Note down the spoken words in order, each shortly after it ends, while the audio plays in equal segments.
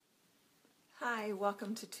Hi,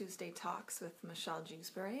 welcome to Tuesday Talks with Michelle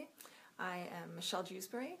Jewsbury. I am Michelle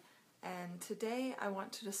Jewsbury, and today I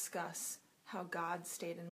want to discuss how God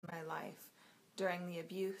stayed in my life during the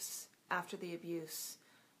abuse, after the abuse,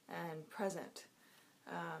 and present.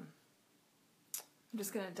 I'm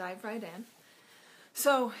just going to dive right in.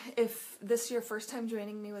 So, if this is your first time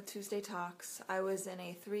joining me with Tuesday Talks, I was in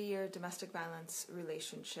a 3-year domestic violence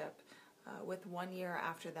relationship, with 1 year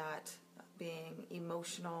after that being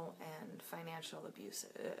emotional and financial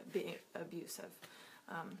being abusive.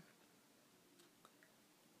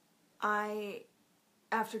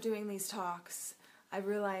 After doing these talks, I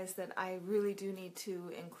realized that I really do need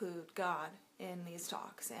to include God in these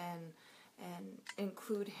talks and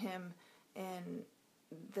include Him in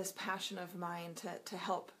this passion of mine to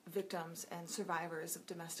help victims and survivors of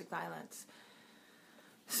domestic violence.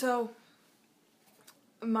 So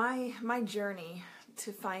my journey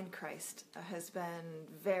to find Christ has been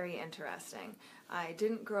very interesting. I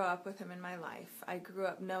didn't grow up with Him in my life. I grew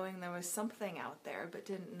up knowing there was something out there, but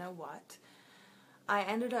didn't know what. I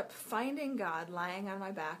ended up finding God lying on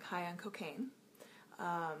my back, high on cocaine.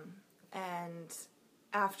 And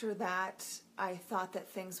after that, I thought that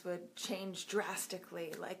things would change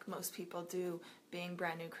drastically, like most people do, being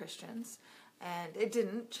brand new Christians. And it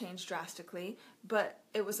didn't change drastically, but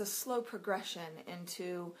it was a slow progression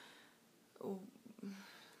into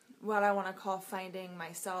what I want to call finding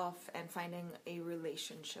myself and finding a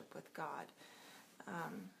relationship with God.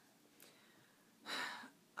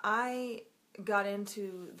 I got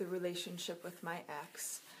into the relationship with my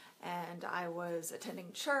ex, and I was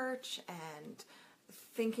attending church and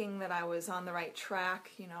thinking that I was on the right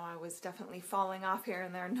track. You know, I was definitely falling off here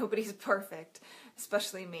and there. Nobody's perfect,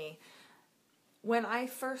 especially me. When I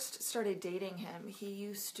first started dating him, he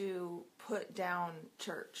used to put down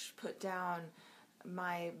church, put down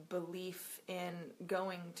my belief in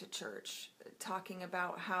going to church, talking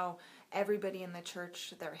about how everybody in the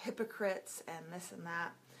church, they're hypocrites and this and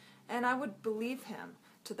that. And I would believe him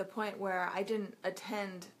to the point where I didn't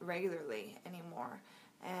attend regularly anymore.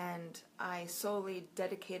 And I solely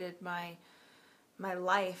dedicated my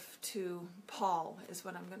life to Paul, is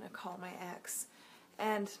what I'm going to call my ex.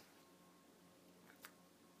 And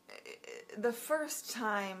the first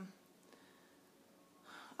time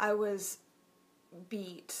I was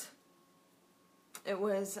beat, it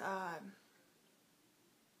was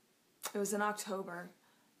in October,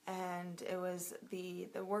 and it was the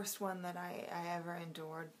worst one that I ever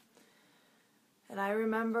endured. And I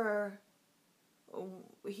remember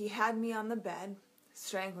he had me on the bed,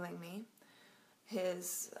 strangling me,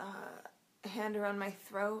 his hand around my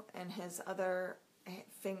throat, and his other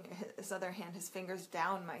hand, his fingers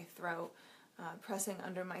down my throat, pressing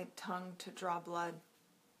under my tongue to draw blood.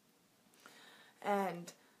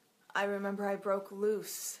 And I remember I broke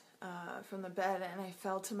loose from the bed, and I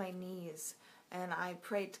fell to my knees, and I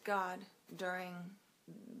prayed to God during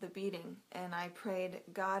the beating, and I prayed,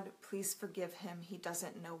 God, please forgive him. He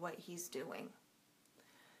doesn't know what he's doing.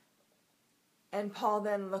 And Paul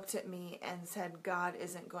then looked at me and said, God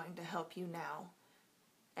isn't going to help you now,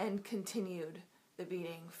 and continued the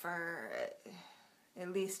beating for at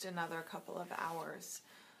least another couple of hours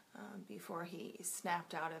before he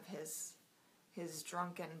snapped out of his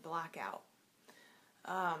drunken blackout.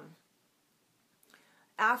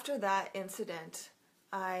 After that incident,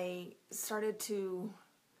 I started to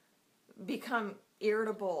become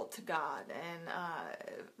irritable to God and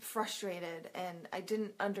frustrated, and I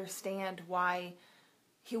didn't understand why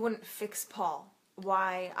he wouldn't fix Paul,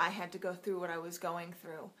 why I had to go through what I was going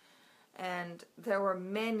through. And there were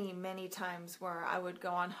many, many times where I would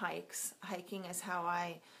go on hikes. Hiking is how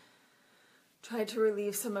I tried to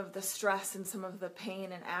relieve some of the stress and some of the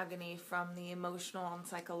pain and agony from the emotional and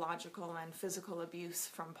psychological and physical abuse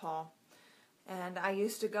from Paul. And I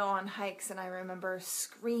used to go on hikes, and I remember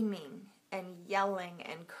screaming and yelling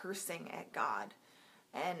and cursing at God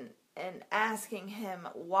and asking him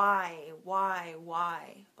why,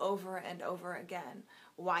 over and over again.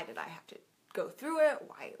 Why did I have to go through it?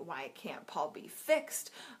 Why can't Paul be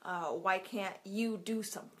fixed? Why can't you do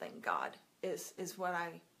something, God, is what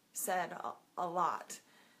I said a lot.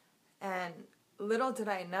 And little did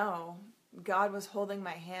I know, God was holding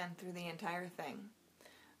my hand through the entire thing.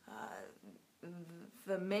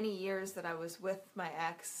 The many years that I was with my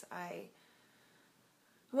ex, I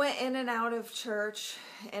went in and out of church,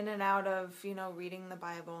 in and out of, reading the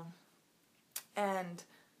Bible. And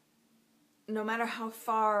no matter how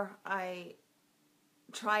far I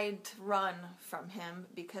tried to run from him,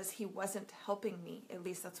 because he wasn't helping me, at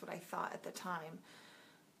least that's what I thought at the time,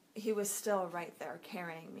 he was still right there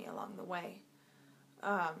carrying me along the way.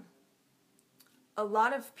 a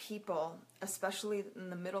lot of people, especially in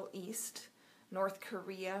the Middle East, North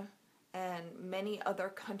Korea, and many other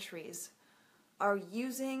countries, are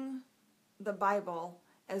using the Bible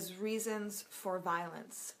as reasons for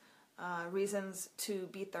violence, reasons to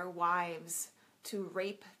beat their wives, to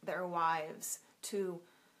rape their wives, to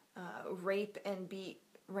rape and beat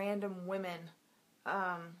random women.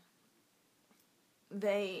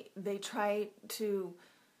 They try to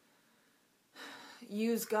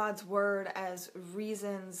use God's word as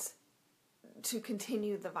reasons to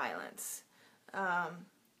continue the violence.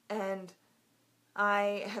 And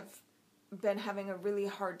I have been having a really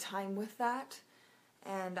hard time with that.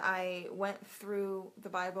 And I went through the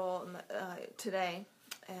Bible today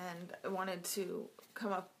and wanted to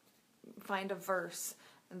find a verse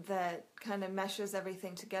that kind of meshes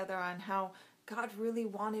everything together on how God really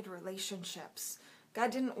wanted relationships.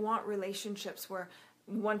 God didn't want relationships where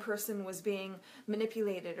one person was being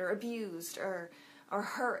manipulated or abused or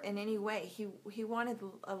hurt in any way. He wanted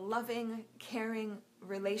a loving, caring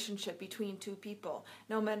relationship between two people.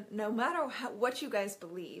 No matter what you guys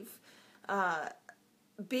believe,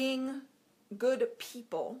 being good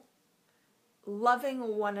people,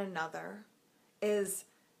 loving one another is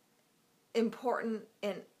important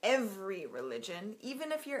in every religion.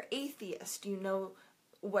 Even if you're atheist, you know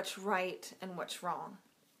what's right and what's wrong.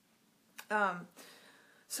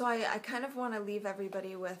 So I kind of want to leave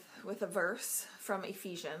everybody with a verse from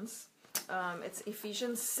Ephesians. It's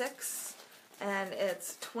Ephesians 6, and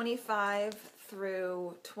it's 25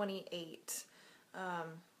 through 28.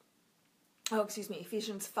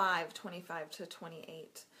 Ephesians 5, 25 to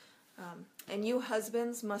 28. And you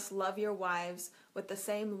husbands must love your wives with the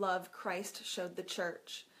same love Christ showed the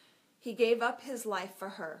church. He gave up his life for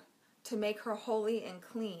her to make her holy and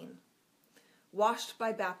clean, washed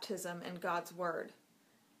by baptism and God's word.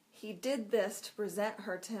 He did this to present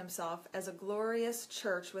her to himself as a glorious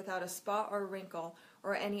church without a spot or wrinkle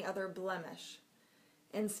or any other blemish.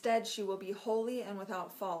 Instead, she will be holy and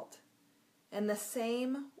without fault. In the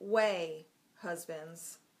same way,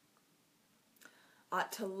 husbands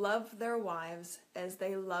ought to love their wives as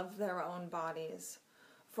they love their own bodies.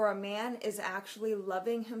 For a man is actually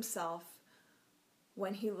loving himself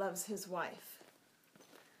when he loves his wife.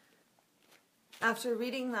 After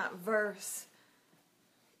reading that verse,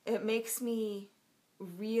 it makes me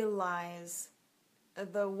realize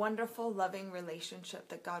the wonderful, loving relationship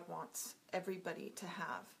that God wants everybody to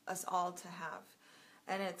have, us all to have.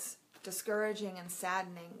 And it's discouraging and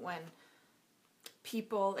saddening when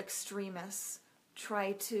people, extremists,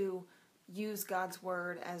 try to use God's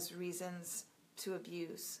word as reasons to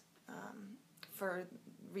abuse, for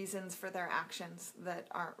reasons for their actions that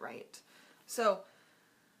aren't right. So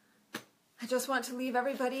I just want to leave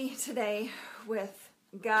everybody today with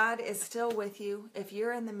God is still with you. If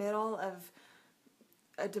you're in the middle of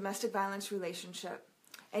a domestic violence relationship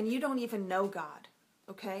and you don't even know God,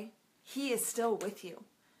 okay? He is still with you.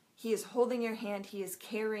 He is holding your hand. He is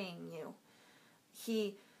carrying you.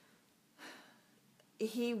 He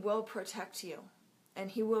will protect you,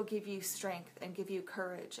 and he will give you strength and give you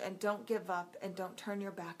courage. And don't give up and don't turn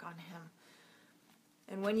your back on him.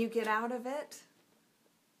 And when you get out of it,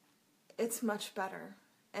 it's much better.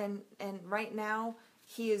 And right now,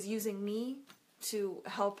 he is using me to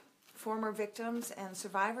help former victims and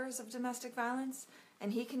survivors of domestic violence,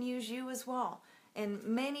 and he can use you as well in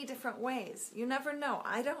many different ways. You never know.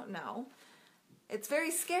 I don't know. It's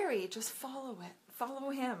very scary. Just follow it. Follow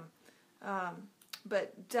him.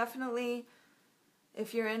 But definitely,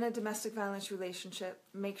 if you're in a domestic violence relationship,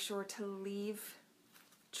 make sure to leave.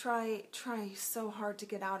 Try so hard to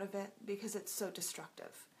get out of it because it's so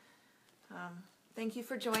destructive. Thank you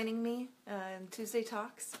for joining me in Tuesday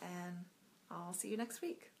Talks, and I'll see you next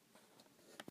week.